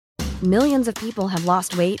Millions of people have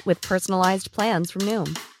lost weight with personalized plans from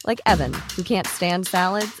Noom. Like Evan, who can't stand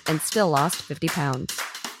salads and still lost 50 pounds.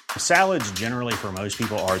 Salads generally for most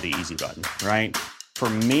people are the easy button, right? For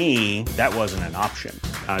me, that wasn't an option.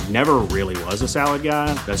 I never really was a salad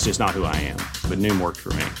guy. That's just not who I am. But Noom worked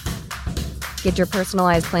for me. Get your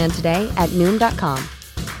personalized plan today at Noom.com.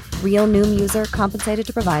 Real Noom user compensated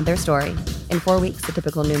to provide their story. In 4 weeks, the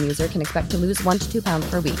typical Noom user can expect to lose 1 to 2 pounds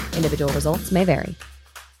per week. Individual results may vary.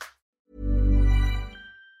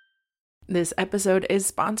 This episode is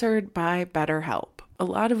sponsored by BetterHelp. A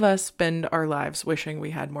lot of us spend our lives wishing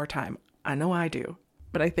we had more time. I know I do.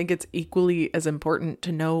 But I think it's equally as important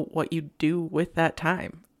to know what you do with that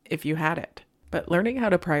time, if you had it. But learning how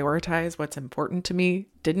to prioritize what's important to me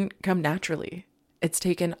didn't come naturally. It's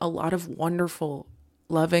taken a lot of wonderful,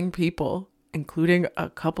 loving people, including a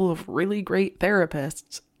couple of really great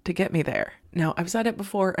therapists, to get me there. Now, I've said it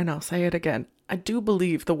before and I'll say it again. I do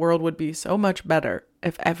believe the world would be so much better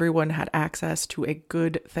if everyone had access to a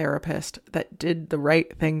good therapist that did the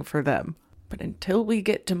right thing for them. But until we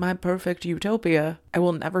get to my perfect utopia, I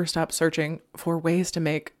will never stop searching for ways to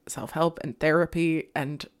make self-help and therapy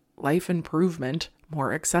and life improvement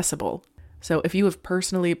more accessible. So if you have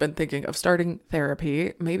personally been thinking of starting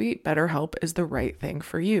therapy, maybe BetterHelp is the right thing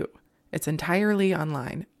for you. It's entirely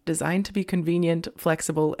online, designed to be convenient,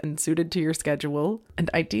 flexible, and suited to your schedule. And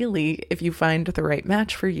ideally, if you find the right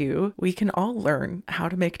match for you, we can all learn how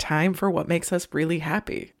to make time for what makes us really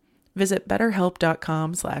happy. Visit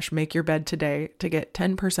betterhelp.com/makeyourbed today to get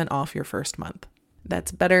 10% off your first month.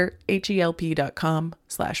 That's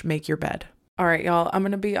betterhelp.com/makeyourbed. All right, y'all, I'm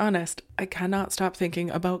going to be honest. I cannot stop thinking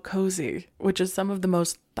about Cozy, which is some of the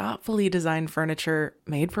most thoughtfully designed furniture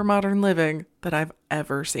made for modern living that I've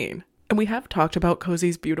ever seen. And we have talked about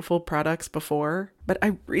Cozy's beautiful products before, but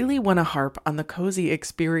I really want to harp on the Cozy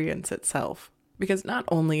experience itself. Because not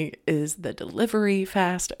only is the delivery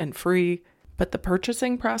fast and free, but the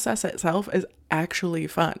purchasing process itself is actually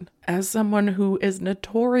fun. As someone who is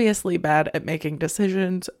notoriously bad at making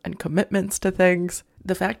decisions and commitments to things,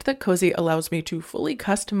 the fact that Cozy allows me to fully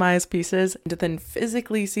customize pieces and then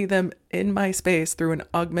physically see them in my space through an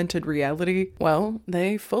augmented reality, well,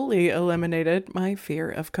 they fully eliminated my fear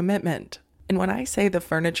of commitment. And when I say the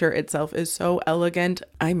furniture itself is so elegant,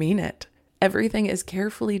 I mean it. Everything is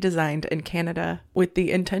carefully designed in Canada with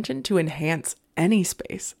the intention to enhance any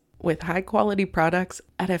space with high-quality products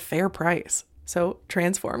at a fair price. So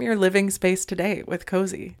transform your living space today with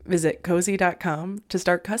Cozy. Visit cozy.com to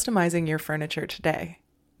start customizing your furniture today.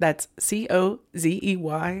 That's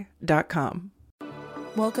COZEY.com.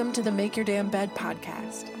 Welcome to the Make Your Damn Bed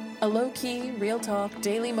podcast, a low-key, real talk,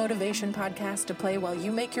 daily motivation podcast to play while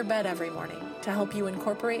you make your bed every morning to help you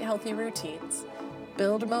incorporate healthy routines,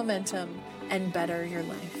 build momentum, and better your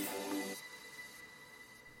life.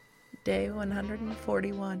 Day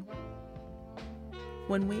 141.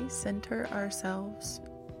 When we center ourselves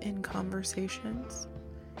in conversations,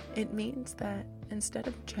 it means that instead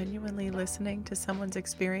of genuinely listening to someone's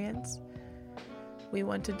experience, we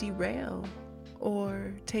want to derail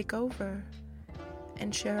or take over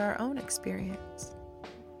and share our own experience.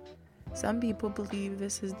 Some people believe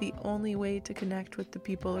this is the only way to connect with the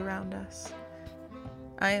people around us.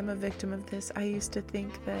 I am a victim of this. I used to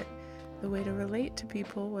think that the way to relate to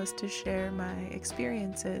people was to share my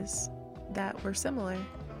experiences that were similar.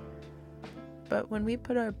 But when we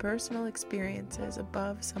put our personal experiences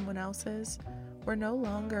above someone else's, we're no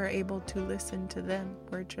longer able to listen to them.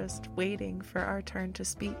 We're just waiting for our turn to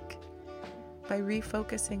speak. By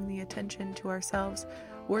refocusing the attention to ourselves,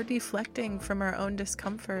 we're deflecting from our own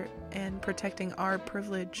discomfort and protecting our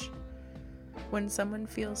privilege. When someone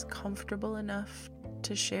feels comfortable enough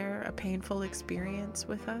to share a painful experience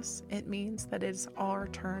with us, it means that it's our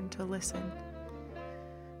turn to listen.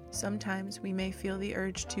 Sometimes we may feel the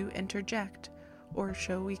urge to interject or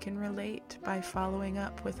show we can relate by following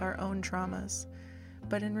up with our own traumas.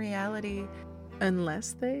 But in reality,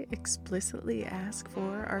 unless they explicitly ask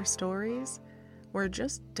for our stories, we're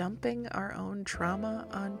just dumping our own trauma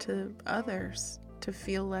onto others to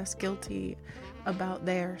feel less guilty about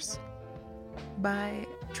theirs. By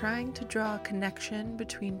trying to draw a connection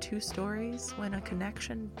between two stories when a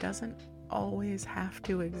connection doesn't always have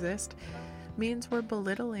to exist means we're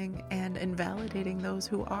belittling and invalidating those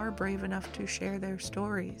who are brave enough to share their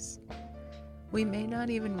stories. We may not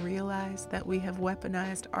even realize that we have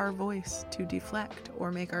weaponized our voice to deflect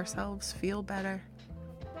or make ourselves feel better.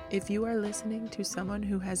 If you are listening to someone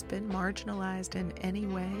who has been marginalized in any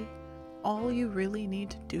way, all you really need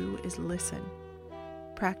to do is listen.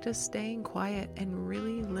 Practice staying quiet and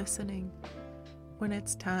really listening. When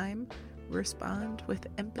it's time, respond with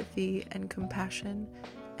empathy and compassion,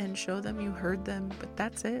 and show them you heard them, but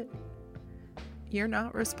that's it. You're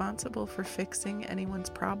not responsible for fixing anyone's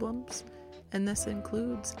problems, and this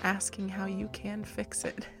includes asking how you can fix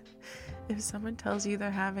it. If someone tells you they're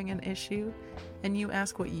having an issue and you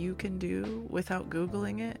ask what you can do without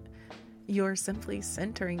Googling it, you're simply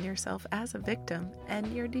centering yourself as a victim,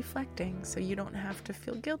 and you're deflecting so you don't have to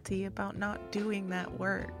feel guilty about not doing that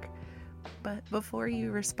work. But before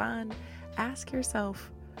you respond, ask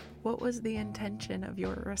yourself, what was the intention of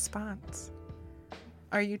your response?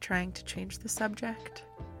 Are you trying to change the subject?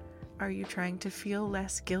 Are you trying to feel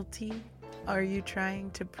less guilty? Are you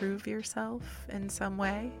trying to prove yourself in some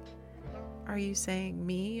way? Are you saying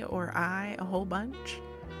me or I a whole bunch?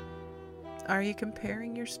 Are you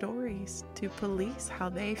comparing your stories to police how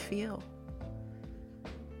they feel?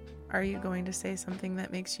 Are you going to say something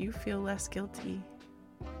that makes you feel less guilty?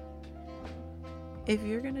 If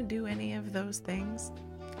you're going to do any of those things,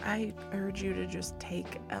 I urge you to just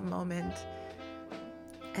take a moment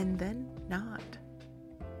and then not.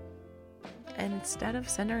 And instead of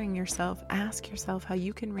centering yourself, ask yourself how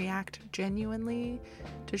you can react genuinely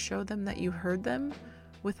to show them that you heard them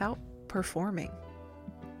without performing.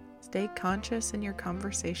 Stay conscious in your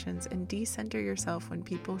conversations and decenter yourself when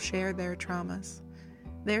people share their traumas.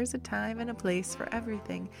 There's a time and a place for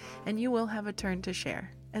everything, and you will have a turn to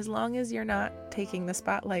share, as long as you're not taking the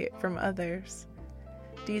spotlight from others.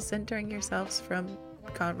 Decentering yourselves from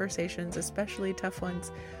conversations, especially tough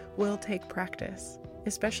ones, will take practice,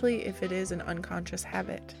 especially if it is an unconscious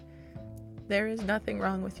habit. There is nothing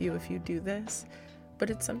wrong with you if you do this,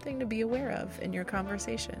 but it's something to be aware of in your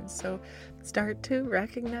conversations. So start to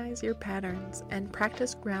recognize your patterns and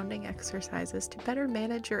practice grounding exercises to better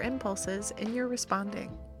manage your impulses in your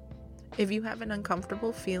responding. If you have an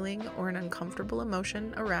uncomfortable feeling or an uncomfortable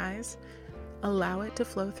emotion arise, allow it to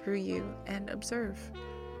flow through you and observe.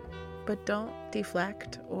 But don't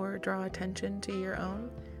deflect or draw attention to your own.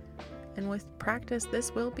 And with practice,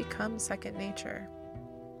 this will become second nature.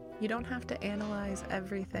 You don't have to analyze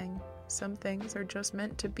everything. Some things are just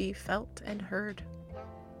meant to be felt and heard.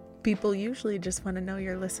 People usually just want to know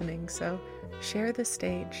you're listening, so share the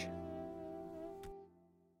stage.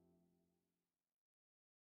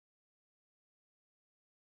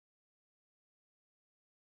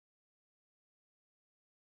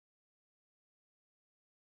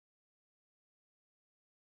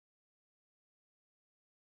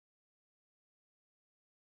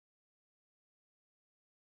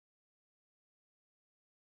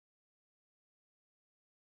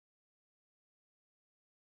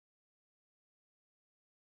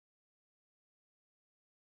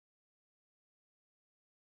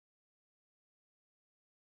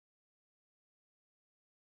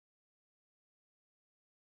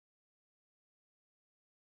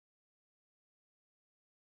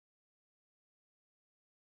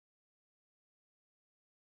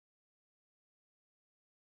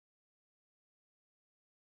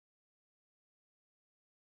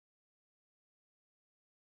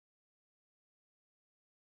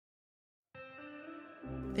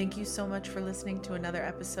 Thank you so much for listening to another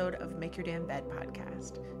episode of Make Your Damn Bed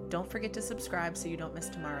podcast. Don't forget to subscribe so you don't miss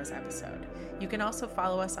tomorrow's episode. You can also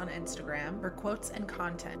follow us on Instagram for quotes and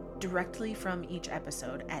content directly from each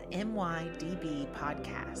episode at MYDB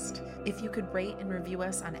Podcast. If you could rate and review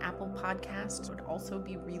us on Apple Podcasts, it would also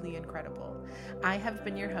be really incredible. I have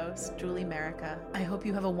been your host, Julie Merica. I hope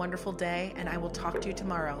you have a wonderful day, and I will talk to you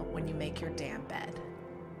tomorrow when you make your damn bed.